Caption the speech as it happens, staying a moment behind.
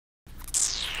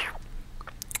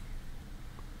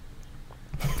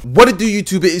What it do,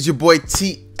 YouTube? It is your boy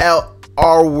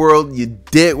TLR World. You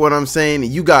dig what I'm saying?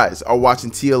 And you guys are watching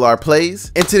TLR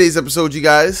Plays. In today's episode, you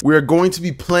guys, we are going to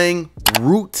be playing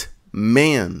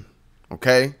Rootman.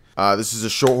 Okay? This is a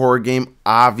short horror game,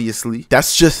 obviously.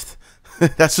 That's just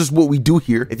what we do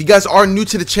here. If you guys are new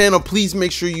to the channel, please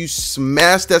make sure you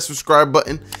smash that subscribe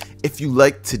button if you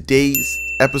like today's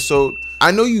episode. I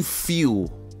know you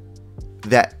feel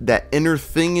that inner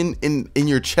thing in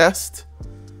your chest.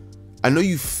 I know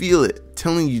you feel it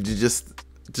telling you to just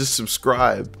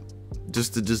subscribe,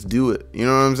 just do it. You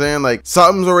know what I'm saying? Like,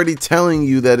 something's already telling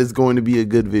you that it's going to be a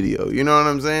good video. You know what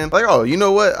I'm saying? Like, oh, you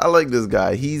know what? I like this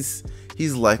guy. He's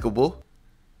likable.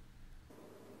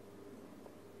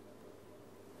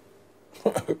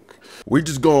 we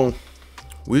just gonna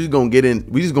get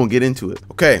into it.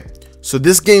 Okay, so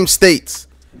this game states,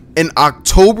 in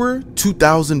October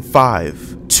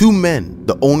 2005, two men,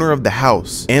 the owner of the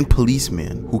house and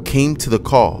policeman who came to the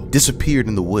call, disappeared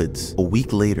in the woods. A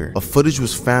week later, a footage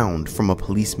was found from a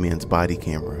policeman's body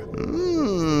camera.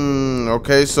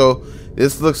 Okay, so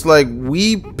this looks like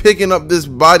we picking up this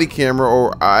body camera,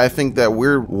 or I think that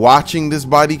we're watching this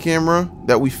body camera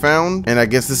that we found, and I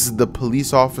guess this is the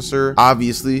police officer,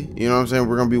 obviously. You know what I'm saying?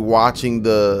 We're gonna be watching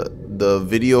the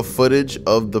video footage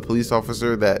of the police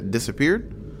officer that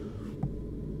disappeared.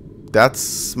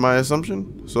 That's my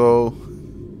assumption. So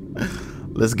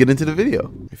let's get into the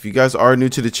video. If you guys are new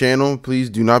to the channel, please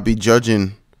do not be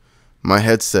judging my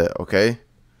headset, okay?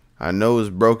 I know it's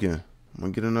broken. I'm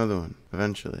gonna get another one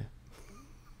eventually.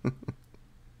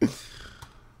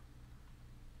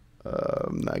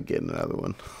 I'm not getting another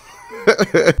one.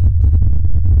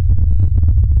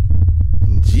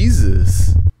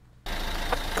 Jesus.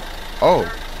 Oh.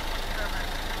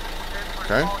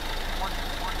 Okay.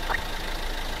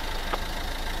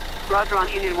 Roger on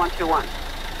Union 121.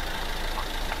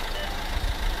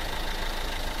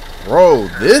 Bro,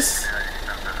 this?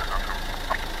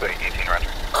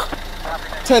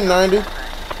 1090.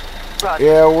 Roger.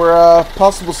 Yeah, we're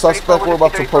possible suspect. We're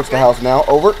about to approach the house now.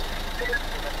 Over.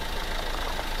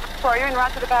 Sorry, you're in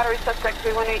route to the battery, suspect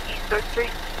 318 East 3rd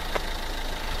Street.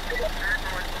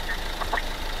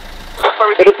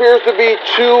 It appears to be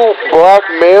two black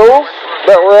males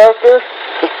that we're after.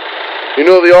 You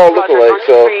know, they all look alike,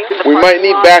 so we might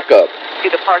need backup.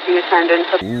 The parking attendant.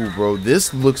 Ooh, bro,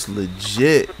 this looks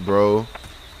legit, bro.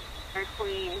 Mary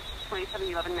Queen,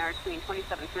 2711 Mary Queen,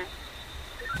 27 Smith.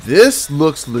 This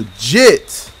looks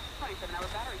legit. 27-hour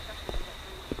battery,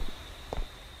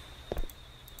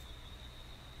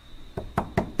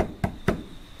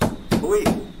 suspect. Louis,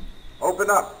 open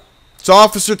up. It's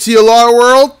Officer TLR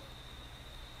World.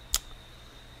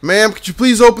 Ma'am, could you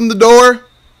please open the door?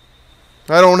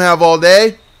 I don't have all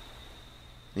day.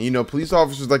 And you know, police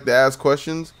officers like to ask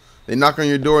questions. They knock on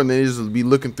your door and they just be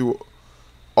looking through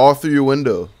all through your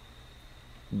window,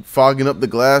 fogging up the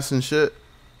glass and shit.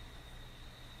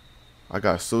 I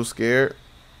got so scared.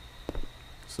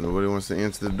 So nobody wants to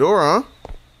answer the door, huh?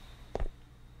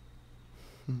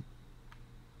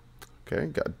 Okay,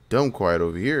 got dumb quiet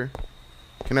over here.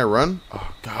 Can I run?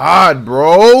 Oh God,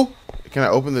 bro. Can I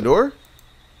open the door?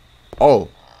 Oh.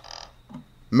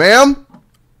 Ma'am?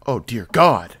 Oh dear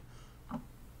God.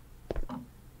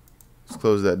 Let's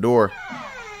close that door.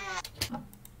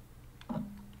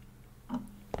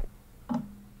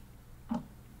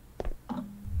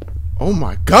 Oh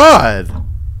my God.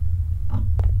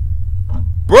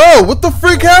 Bro, what the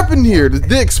freak happened here? Did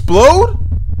they explode?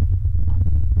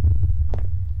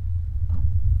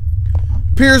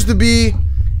 Appears to be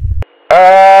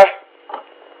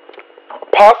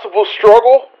possible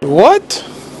struggle. What?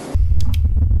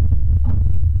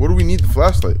 What do we need the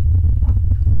flashlight?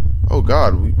 Oh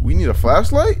God, we need a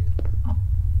flashlight?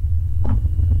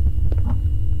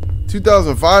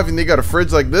 2005 and they got a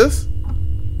fridge like this?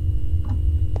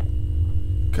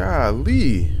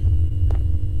 Golly.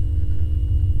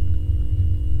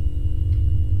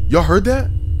 Y'all heard that?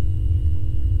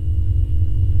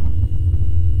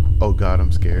 Oh God,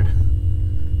 I'm scared.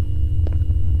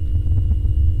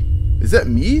 Is that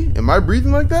me? Am I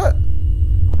breathing like that?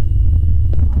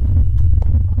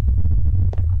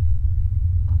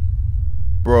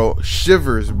 Bro,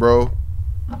 shivers, bro.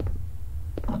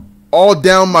 All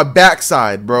down my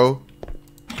backside, bro.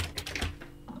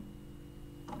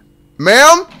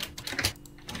 Ma'am?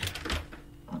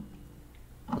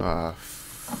 Ah,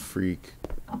 freak.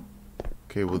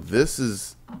 Okay, well, this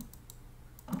is...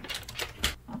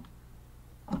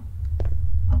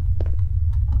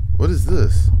 What is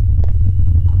this?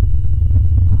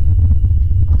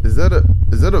 Is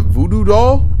that a voodoo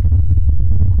doll?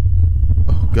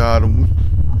 Oh God,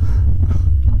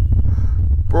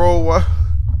 bro, what?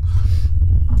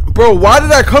 Bro, why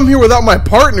did I come here without my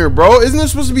partner, bro? Isn't there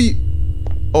supposed to be...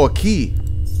 Oh, a key.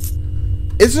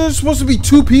 Isn't there supposed to be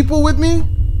 2 people with me?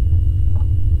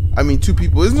 I mean, 2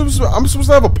 people. Isn't there I'm supposed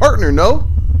to have a partner, no?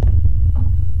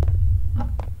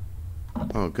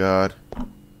 Oh, God.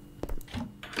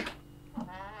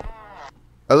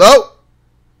 Hello?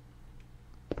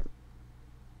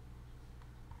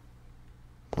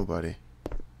 Nobody.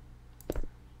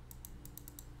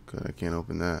 Good, I can't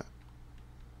open that.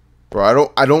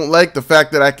 Bro, I don't like the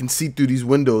fact that I can see through these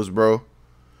windows, bro.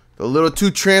 They're a little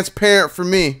too transparent for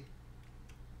me.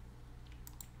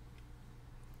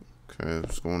 Okay,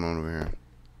 what's going on over here?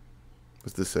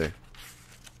 What's this say?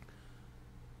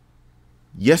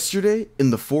 Yesterday in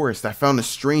the forest, I found a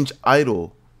strange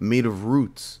idol made of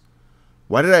roots.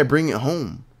 Why did I bring it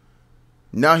home?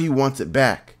 Now he wants it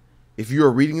back. If you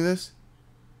are reading this,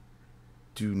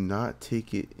 do not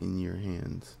take it in your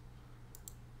hands.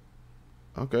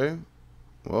 Okay.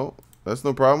 Well, that's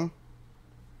no problem.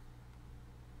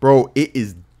 Bro, it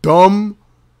is dumb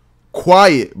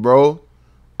quiet, bro.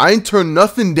 I ain't turned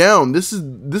nothing down. This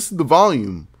is the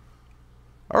volume.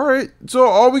 All right. So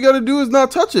all we got to do is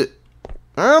not touch it.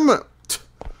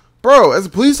 Bro, as a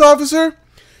police officer,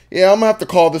 yeah, I'm going to have to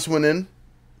call this one in.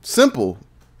 Simple.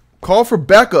 Call for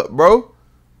backup, bro.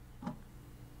 I'm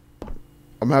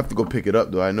going to have to go pick it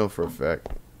up, though. I know for a fact.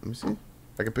 Let me see.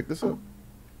 I can pick this up.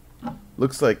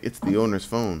 Looks like it's the owner's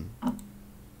phone.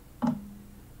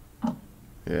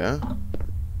 Yeah.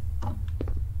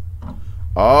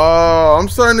 Oh, I'm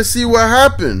starting to see what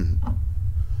happened.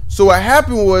 So what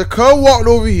happened was Cub walked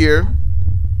over here,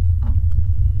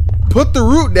 put the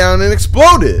root down, and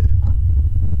exploded.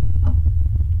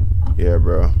 Yeah,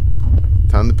 bro.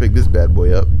 Time to pick this bad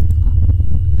boy up.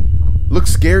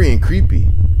 Looks scary and creepy.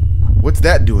 What's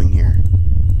that doing here?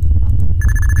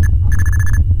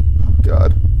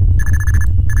 God.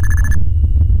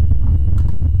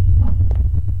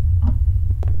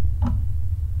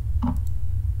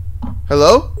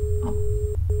 Hello?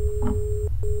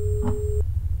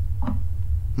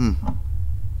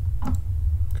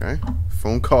 Okay.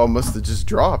 Phone call must have just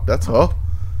dropped. That's all.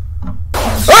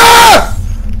 Ah!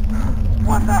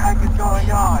 What the heck is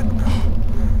going on?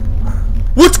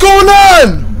 What's going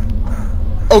on?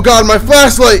 Oh God, my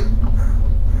flashlight.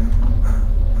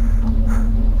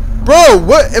 Bro,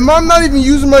 what? Am I not even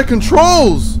using my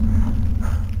controls?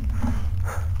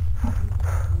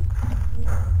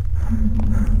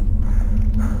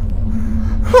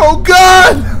 Oh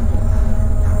God!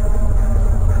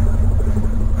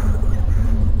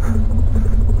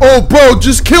 Oh, bro,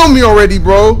 just kill me already,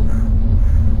 bro.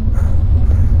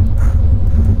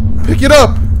 Pick it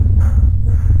up.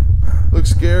 Looks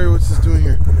scary. What's this doing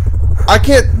here? I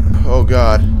can't. Oh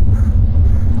God.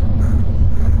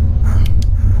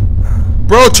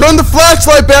 Bro, turn the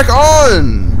flashlight back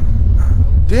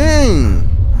on. Dang.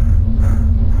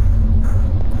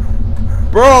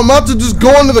 Bro, I'm about to just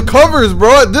go under the covers,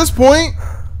 bro, at this point.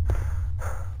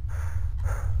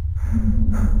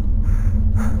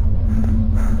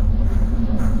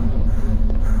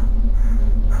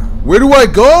 Where do I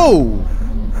go?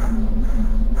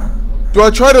 Do I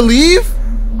try to leave?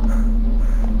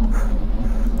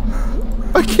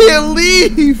 I can't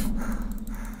leave.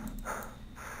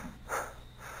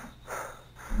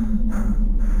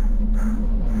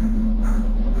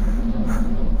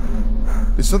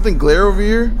 Is something glare over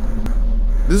here?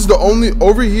 This is the only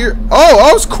over here. Oh,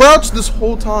 I was crouched this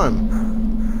whole time.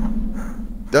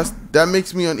 That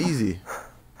makes me uneasy.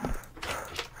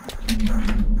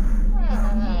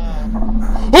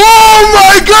 Oh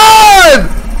my God!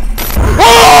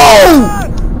 Oh!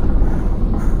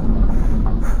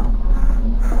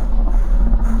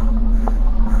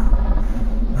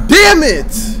 Damn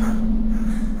it!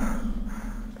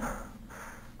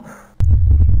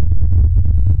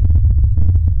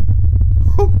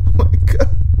 Oh my God.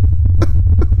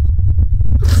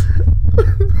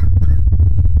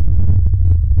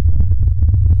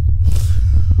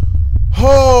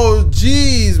 Oh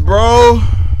jeez, bro.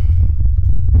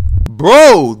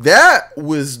 Bro, that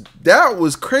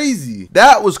was crazy.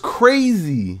 That was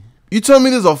crazy. You tell me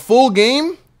there's a full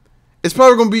game? It's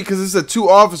probably gonna be because it's a 2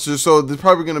 officers, so there's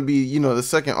probably gonna be, you know, the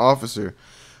second officer.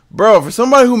 Bro, for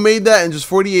somebody who made that in just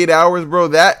 48 hours, bro,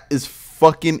 that is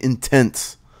fucking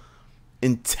intense.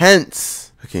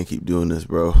 Intense. I can't keep doing this,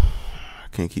 bro. I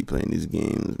can't keep playing these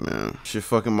games, man. Shit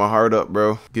fucking my heart up,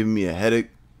 bro. Giving me a headache.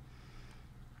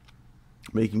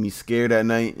 Making me scared at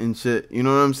night and shit. You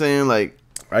know what I'm saying? Like,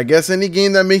 I guess any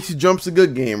game that makes you jump's a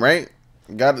good game, right?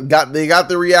 They got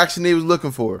the reaction they was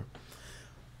looking for.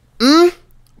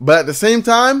 But at the same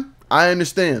time, I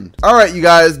understand. All right, you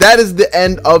guys, that is the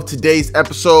end of today's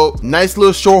episode. Nice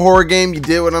little short horror game. You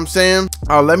did what I'm saying.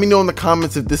 Let me know in the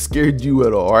comments if this scared you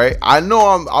at all. All right, I know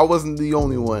I wasn't the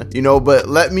only one, you know, but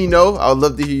let me know. I would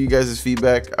love to hear you guys'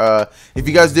 feedback. If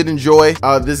you guys did enjoy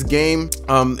this game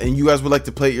and you guys would like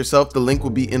to play it yourself, the link will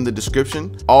be in the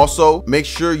description. Also, make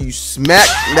sure you smack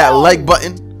that like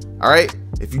button. All right,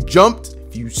 if you jumped,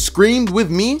 if you screamed with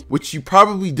me, which you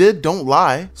probably did, don't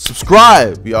lie.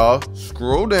 Subscribe, y'all.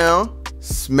 Scroll down,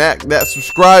 smack that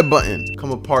subscribe button.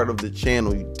 Become a part of the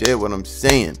channel. You did what I'm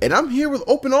saying. And I'm here with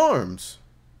open arms.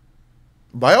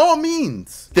 By all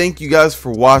means. Thank you guys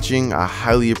for watching. I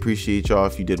highly appreciate y'all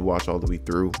if you did watch all the way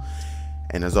through.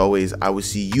 And as always, I will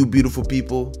see you beautiful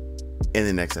people in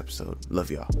the next episode.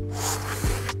 Love y'all.